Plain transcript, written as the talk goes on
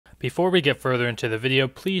Before we get further into the video,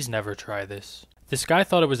 please never try this. This guy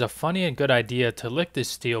thought it was a funny and good idea to lick this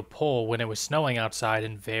steel pole when it was snowing outside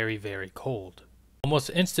and very, very cold.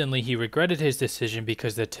 Almost instantly he regretted his decision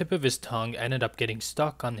because the tip of his tongue ended up getting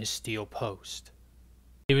stuck on this steel post.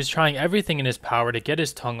 He was trying everything in his power to get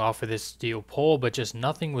his tongue off of this steel pole, but just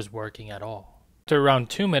nothing was working at all. After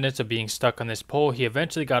around 2 minutes of being stuck on this pole, he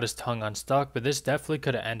eventually got his tongue unstuck, but this definitely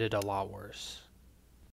could have ended a lot worse.